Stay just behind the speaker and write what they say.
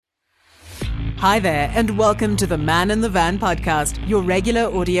Hi there, and welcome to the Man in the Van podcast, your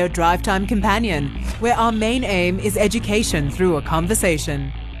regular audio drive time companion, where our main aim is education through a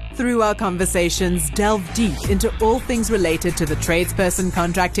conversation. Through our conversations, delve deep into all things related to the tradesperson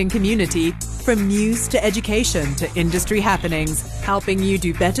contracting community, from news to education to industry happenings, helping you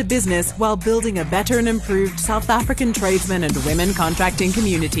do better business while building a better and improved South African tradesmen and women contracting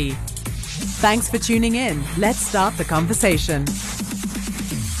community. Thanks for tuning in. Let's start the conversation.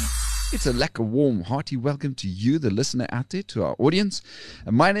 It's a lekker warm, hearty welcome to you, the listener out there, to our audience.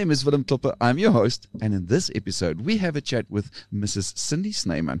 And my name is Willem Klopper. I'm your host. And in this episode, we have a chat with Mrs. Cindy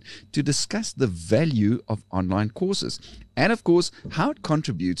Snyman to discuss the value of online courses and, of course, how it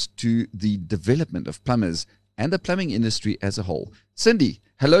contributes to the development of plumbers and the plumbing industry as a whole. Cindy,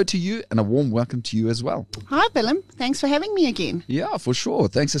 hello to you and a warm welcome to you as well. Hi, Willem. Thanks for having me again. Yeah, for sure.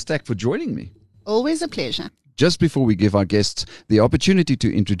 Thanks a stack for joining me. Always a pleasure. Just before we give our guests the opportunity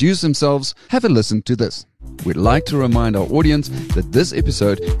to introduce themselves, have a listen to this. We'd like to remind our audience that this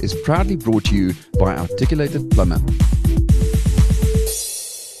episode is proudly brought to you by Articulated Plumber.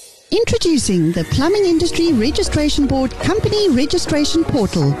 Introducing the Plumbing Industry Registration Board Company Registration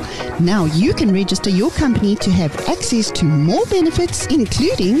Portal. Now you can register your company to have access to more benefits,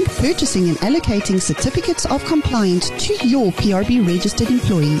 including purchasing and allocating certificates of compliance to your PRB registered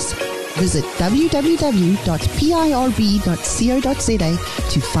employees. Visit www.pirb.co.za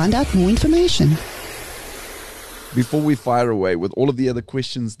to find out more information. Before we fire away with all of the other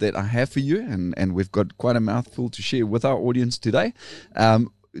questions that I have for you, and we've got quite a mouthful to share with our audience today,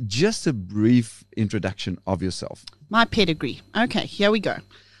 just a brief introduction of yourself. My pedigree. Okay, here we go.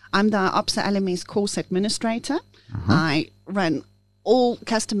 I'm the OPSA LMS course administrator. I run all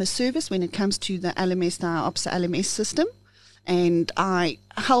customer service when it comes to the LMS, the OPSA LMS system. And I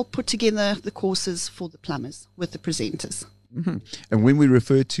help put together the courses for the plumbers with the presenters. Mm-hmm. And when we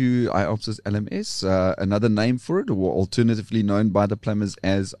refer to IOPSA's LMS, another name for it, or alternatively known by the plumbers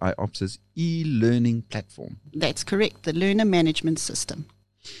as IOPSA's e-learning platform. That's correct, the learner management system.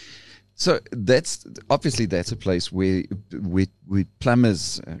 So that's a place where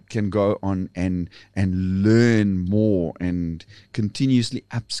plumbers can go on and learn more and continuously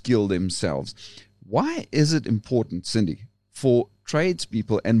upskill themselves. Why is it important, Cindy, for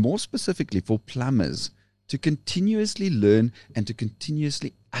tradespeople and more specifically for plumbers to continuously learn and to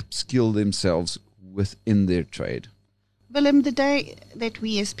continuously upskill themselves within their trade? Willem, the day that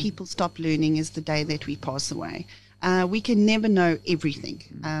we as people stop learning is the day that we pass away. We can never know everything.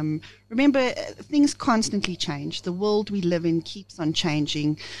 Remember, things constantly change. The world we live in keeps on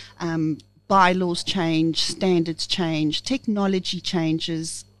changing. Bylaws change, standards change, technology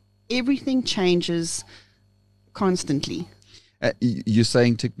changes. Everything changes constantly. You're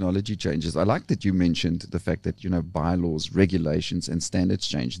saying technology changes. I like that you mentioned the fact that, bylaws, regulations, and standards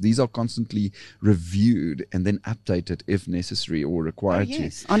change. These are constantly reviewed and then updated if necessary or required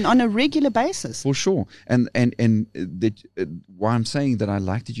yes. On a regular basis. For sure. And that, why I'm saying that I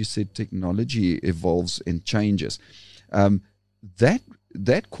like that you said technology evolves and changes. That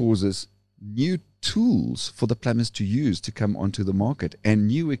causes new tools for the plumbers to use to come onto the market, and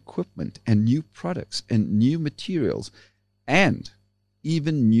new equipment and new products and new materials and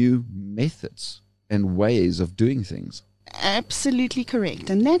even new methods and ways of doing things. Absolutely correct.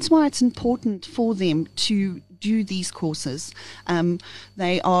 And that's why it's important for them to do these courses.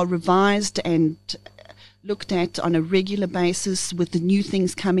 They are revised and looked at on a regular basis with the new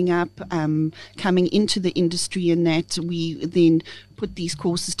things coming up, coming into the industry, and that we then put these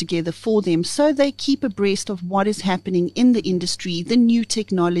courses together for them so they keep abreast of what is happening in the industry, the new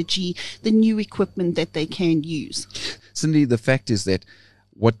technology, the new equipment that they can use. Cindy, the fact is that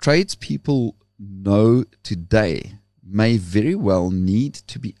what tradespeople know today may very well need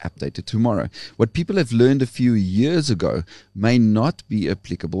to be updated tomorrow. What people have learned a few years ago may not be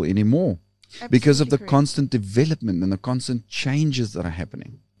applicable anymore. Absolutely because of the correct. constant development and the constant changes that are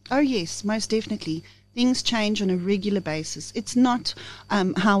happening. Oh, yes, most definitely. Things change on a regular basis. It's not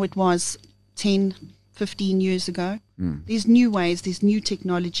how it was 10, 15 years ago. There's new ways, there's new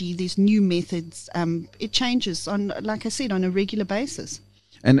technology, there's new methods. It changes, like I said, on a regular basis.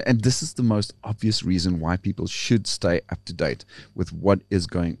 And this is the most obvious reason why people should stay up to date with what is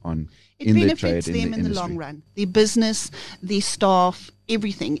going on in their trade, benefits them in the long industry. run. Their business, their staff,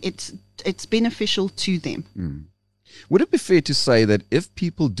 everything. It's beneficial to them. Would it be fair to say that if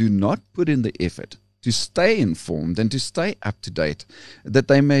people do not put in the effort to stay informed and to stay up to date, that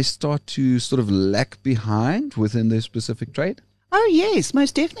they may start to sort of lag behind within their specific trade? Oh, yes,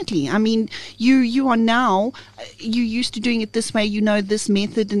 most definitely. I mean, you are now, you're used to doing it this way, you know this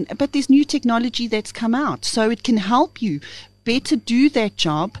method, but there's new technology that's come out, so it can help you better do that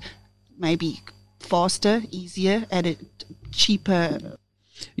job, maybe faster, easier, at a cheaper.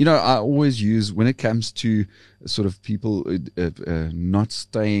 You know, I always use, when it comes to sort of people not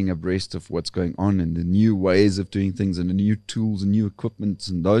staying abreast of what's going on and the new ways of doing things and the new tools and new equipment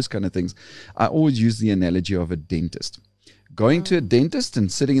and those kind of things, I always use the analogy of a dentist. Going to a dentist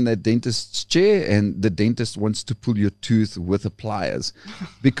and sitting in that dentist's chair, and the dentist wants to pull your tooth with the pliers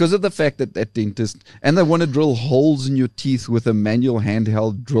because of the fact that that dentist, and they want to drill holes in your teeth with a manual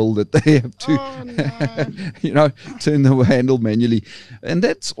handheld drill that they have to, you know, turn the handle manually. And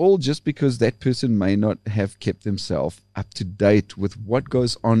that's all just because that person may not have kept themselves up to date with what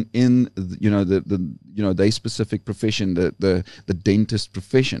goes on in, their specific profession, the dentist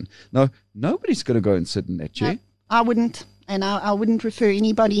profession. No, nobody's going to go and sit in that chair. No, I wouldn't. And I wouldn't refer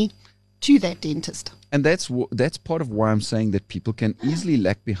anybody to that dentist. And that's part of why I'm saying that people can easily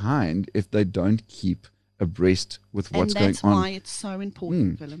lag behind if they don't keep abreast with what's going on. And that's why it's so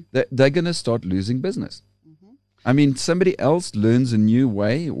important, Willem. They're going to start losing business. I mean, somebody else learns a new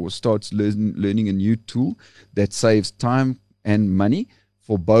way or starts learning a new tool that saves time and money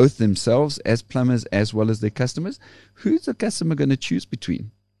for both themselves as plumbers as well as their customers. Who's the customer going to choose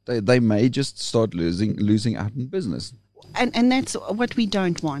between? They may just start losing out in business. And that's what we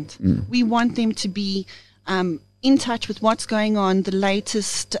don't want. We want them to be in touch with what's going on, the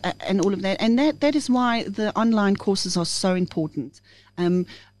latest, and all of that. And that is why the online courses are so important.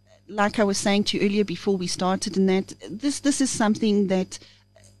 Like I was saying to you earlier before we started, and that this is something that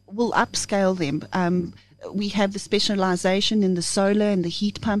will upscale them. We have the specialization in the solar and the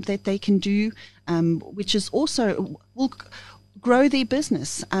heat pump that they can do, which is also will grow their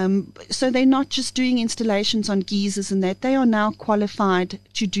business. So they're not just doing installations on geysers and that. They are now qualified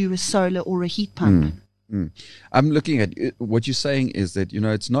to do a solar or a heat pump. I'm looking at what you're saying is that, you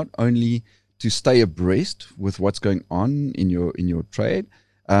know, it's not only to stay abreast with what's going on in your trade.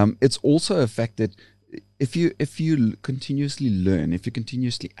 It's also a fact that if you continuously learn, if you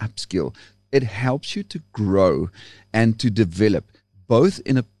continuously upskill, it helps you to grow and to develop both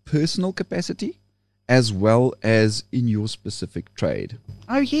in a personal capacity as well as in your specific trade.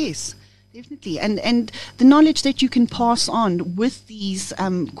 Oh, yes, definitely. And the knowledge that you can pass on with these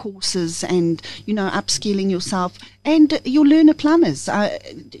courses and, you know, upskilling yourself and your learner plumbers,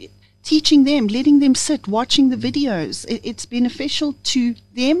 teaching them, letting them sit, watching the videos, it's beneficial to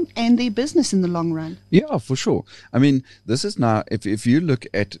them and their business in the long run. Yeah, for sure. I mean, this is now, if you look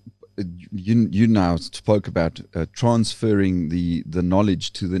at, you now spoke about transferring the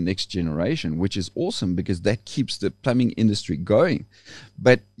knowledge to the next generation, which is awesome because that keeps the plumbing industry going.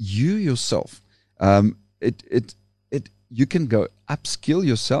 But you yourself, you can go upskill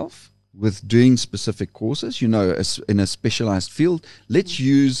yourself with doing specific courses, you know, in a specialized field. Let's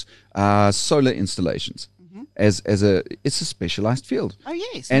use solar installations. It's a specialized field. Oh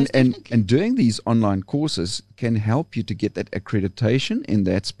yes, and doing these online courses can help you to get that accreditation in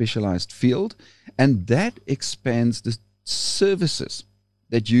that specialized field, and that expands the services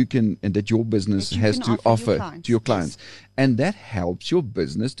that you can and that your business has to offer to your clients, and that helps your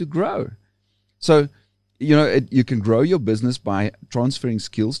business to grow. So, you know, you can grow your business by transferring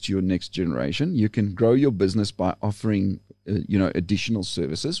skills to your next generation. You can grow your business by offering additional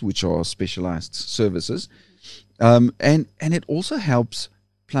services, which are specialized services. And it also helps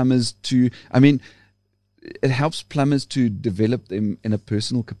plumbers to, it helps plumbers to develop them in a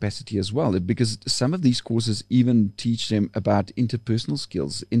personal capacity as well, because some of these courses even teach them about interpersonal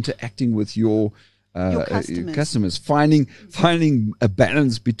skills, interacting with your customers, finding a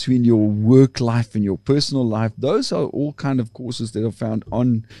balance between your work life and your personal life. Those are all kind of courses that are found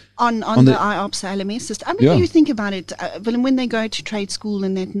on the IOPS LMS system. You think about it, when they go to trade school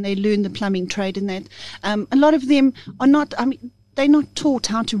and that, and they learn the plumbing trade and that, a lot of them are not. They're not taught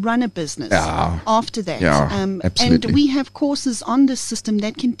how to run a business after that. Absolutely. And we have courses on this system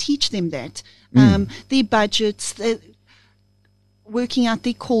that can teach them that, their budgets, working out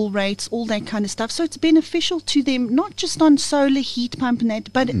their call rates, all that kind of stuff. So it's beneficial to them, not just on solar, heat pump and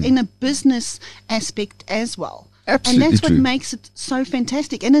that, but in a business aspect as well. Absolutely. And that's what makes it so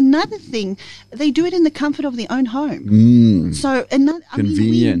fantastic. And another thing, they do it in the comfort of their own home. So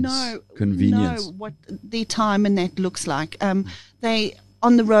convenience. We know what their time and that looks like. They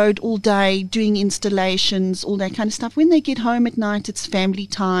on the road all day doing installations, all that kind of stuff. When they get home at night, it's family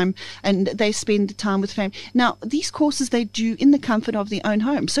time and they spend the time with family. Now, these courses they do in the comfort of their own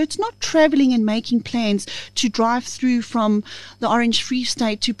home. So it's not traveling and making plans to drive through from the Orange Free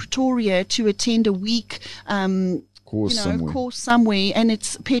State to Pretoria to attend a week course somewhere. course somewhere, and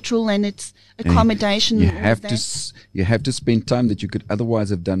it's petrol and it's accommodation. You and all have of to that. you have to spend time that you could otherwise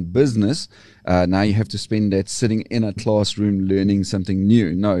have done business. Now you have to spend that sitting in a classroom learning something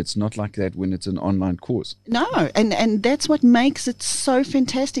new. No, it's not like that when it's an online course. No, and that's what makes it so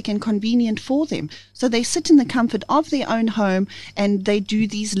fantastic and convenient for them. So they sit in the comfort of their own home and they do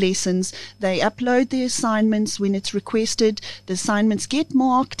these lessons. They upload their assignments when it's requested. The assignments get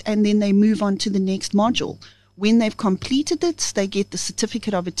marked and then they move on to the next module. When they've completed it, they get the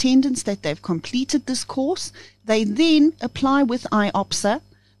certificate of attendance that they've completed this course. They then apply with IOPSA,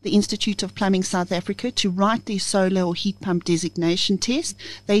 the Institute of Plumbing South Africa, to write their solar or heat pump designation test.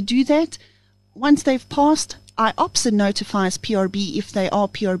 They do that. Once they've passed, IOPSA notifies PRB, if they are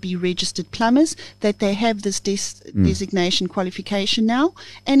PRB registered plumbers, that they have this designation qualification now,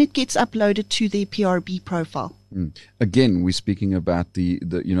 and it gets uploaded to their PRB profile. Again, we're speaking about the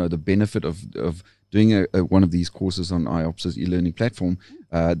benefit of doing one of these courses on IOPSA's e-learning platform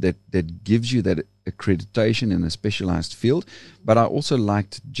that gives you that accreditation in a specialized field. But I also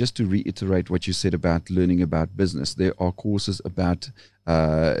liked, just to reiterate what you said about learning about business, there are courses about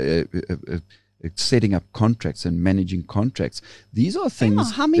setting up contracts and managing contracts. These are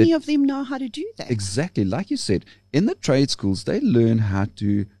things. How many of them know how to do that? Exactly. Like you said, in the trade schools, they learn how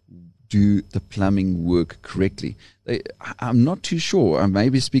to do the plumbing work correctly. I'm not too sure. I may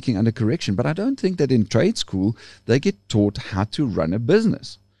be speaking under correction, but I don't think that in trade school they get taught how to run a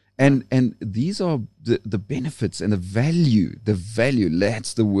business. And these are the benefits and the value,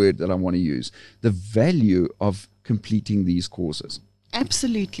 that's the word that I want to use, the value of completing these courses.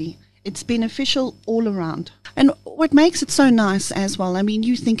 Absolutely. It's beneficial all around. And what makes it so nice as well, I mean,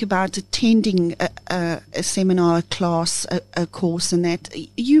 you think about attending a seminar, a class, a course, and that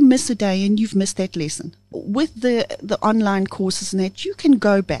you miss a day and you've missed that lesson. With the online courses and that, you can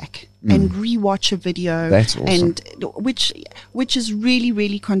go back and rewatch a video. That's awesome. And which is really,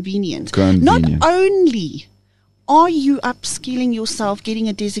 really convenient. Convenient. Not only are you upskilling yourself, getting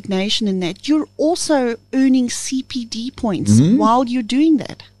a designation in that, you're also earning CPD points while you're doing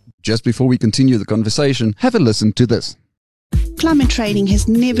that. Just before we continue the conversation, have a listen to this. Plumber training has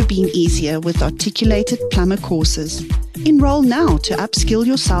never been easier with articulated plumber courses. Enroll now to upskill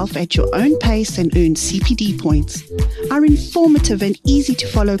yourself at your own pace and earn CPD points. Our informative and easy to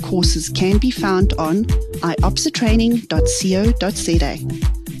follow courses can be found on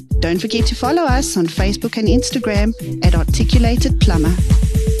iopsatraining.co.za. Don't forget to follow us on Facebook and Instagram at Articulated Plumber.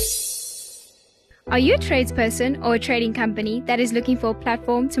 Are you a tradesperson or a trading company that is looking for a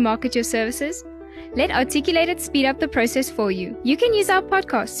platform to market your services? Let Articulated speed up the process for you. You can use our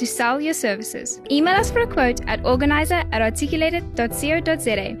podcast to sell your services. Email us for a quote at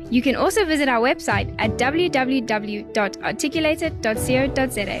organizer@articulated.co.za. You can also visit our website at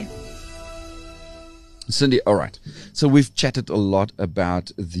www.articulated.co.za. Cindy, all right. So we've chatted a lot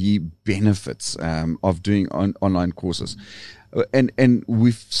about the benefits of doing online courses. And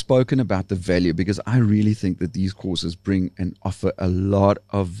we've spoken about the value, because I really think that these courses bring and offer a lot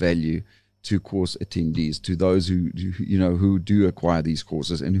of value to course attendees, to those who do acquire these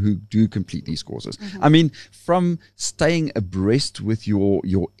courses and who do complete these courses. I mean, from staying abreast with your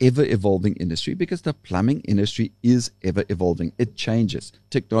ever evolving industry, because the plumbing industry is ever evolving. It changes.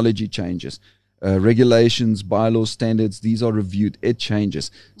 Technology changes. Regulations, bylaws, standards, these are reviewed. It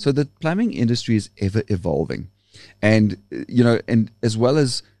changes. So the plumbing industry is ever evolving. And, and as well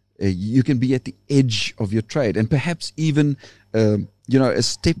as you can be at the edge of your trade and perhaps even, a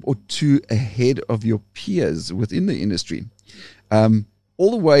step or two ahead of your peers within the industry,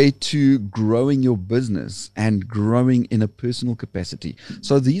 all the way to growing your business and growing in a personal capacity.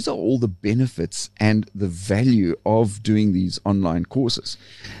 So these are all the benefits and the value of doing these online courses.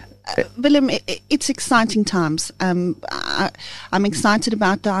 Willem, it's exciting times. I'm excited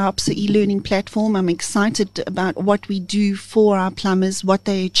about the IOPSA e-learning platform. I'm excited about what we do for our plumbers, what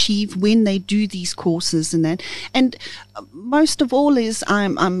they achieve when they do these courses and that. And most of all is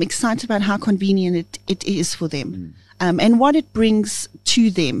I'm excited about how convenient it is for them. And what it brings to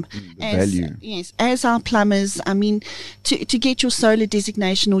them. Value. Yes, as our plumbers, I mean, to get your solar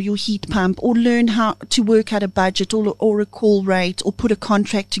designation or your heat pump, or learn how to work out a budget or a call rate, or put a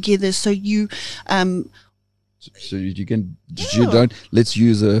contract together so you so you can, you don't, let's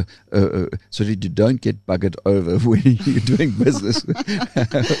use so that you don't get buggered over when you're doing business.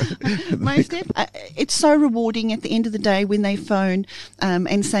 It's so rewarding at the end of the day when they phone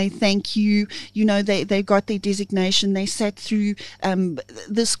and say thank you. They got their designation. They sat through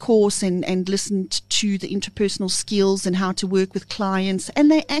this course and listened to the interpersonal skills and how to work with clients,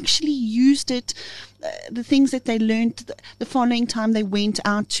 and they actually used it the things that they learned the following time they went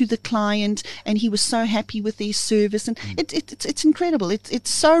out to the client, and he was so happy with their service. And it's incredible. It's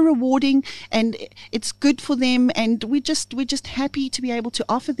so rewarding, and it's good for them. And we're just happy to be able to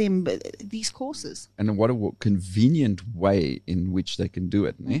offer them these courses. And what a convenient way in which they can do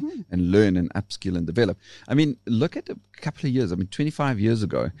it, and learn and upskill and develop. I mean, look at a couple of years. I mean, 25 years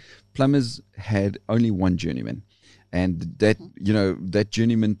ago, plumbers had only one journeyman, and that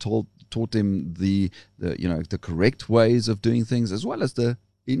journeyman taught them the correct ways of doing things as well as the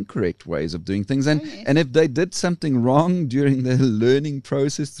incorrect ways of doing things. And if they did something wrong during the learning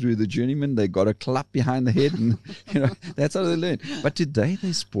process through the journeyman, they got a clap behind the head, and that's how they learn. But today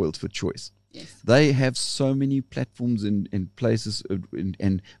they're spoiled for choice. Yes. They have so many platforms and places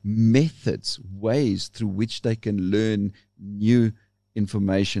and methods, ways through which they can learn new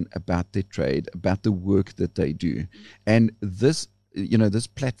information about their trade, about the work that they do. And this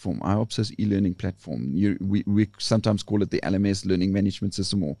platform, iOPSIS e-learning platform, we sometimes call it the LMS Learning Management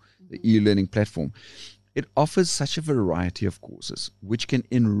System, or the e-learning platform. It offers such a variety of courses which can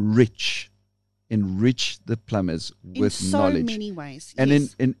enrich the plumbers with knowledge. In so many ways. And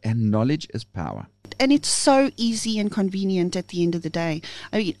yes. and knowledge is power. And it's so easy and convenient at the end of the day.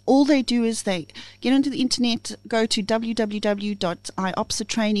 I mean, all they do is they get onto the internet, go to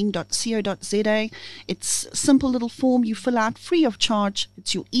www.iopsitraining.co.za. It's a simple little form you fill out free of charge.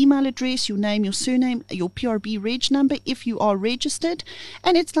 It's your email address, your name, your surname, your PRB reg number if you are registered.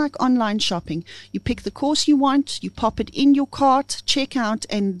 And it's like online shopping. You pick the course you want, you pop it in your cart, check out,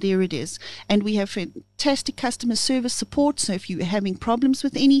 and there it is. And we have fantastic customer service support. So if you're having problems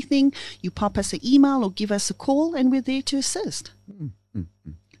with anything, you pop us an email or give us a call, and we're there to assist.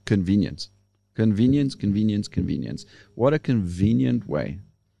 Convenience. What a convenient way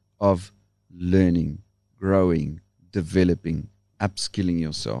of learning, growing, developing, upskilling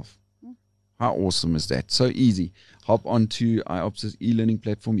yourself. How awesome is that? So easy. Hop onto iOPSIS e-learning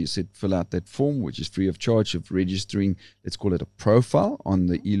platform. You said fill out that form, which is free of charge, of registering, let's call it a profile on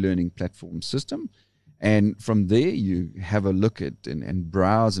the e-learning platform system. And from there, you have a look at and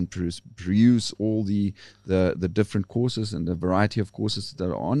browse and peruse all the different courses and the variety of courses that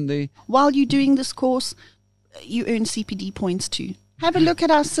are on there. While you're doing this course, you earn CPD points too. Have a look at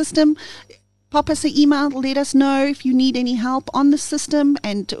our system. Pop us an email. Let us know if you need any help on the system,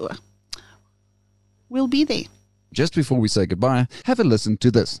 and we'll be there. Just before we say goodbye, have a listen to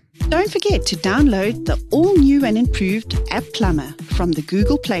this. Don't forget to download the all-new and improved App Plumber from the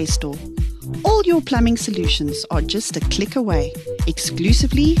Google Play Store. All your plumbing solutions are just a click away,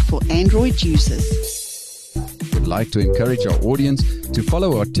 exclusively for Android users. We'd like to encourage our audience to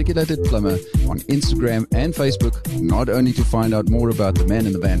follow Articulated Plumber on Instagram and Facebook, not only to find out more about the Man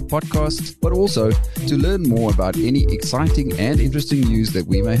in the Van podcast, but also to learn more about any exciting and interesting news that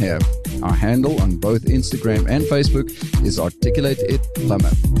we may have. Our handle on both Instagram and Facebook is Articulated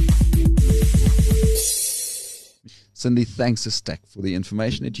Plumber. Cindy, thanks a stack for the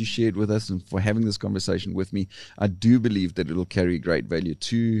information that you shared with us and for having this conversation with me. I do believe that it'll carry great value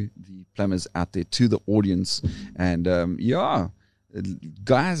to the plumbers out there, to the audience. And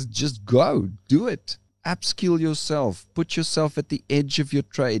guys, just go, do it. Upskill yourself, put yourself at the edge of your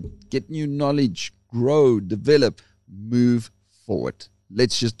trade, get new knowledge, grow, develop, move forward.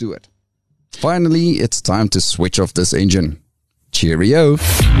 Let's just do it. Finally, it's time to switch off this engine. Cheerio.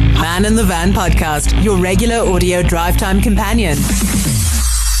 Man in the Van podcast, your regular audio drive time companion.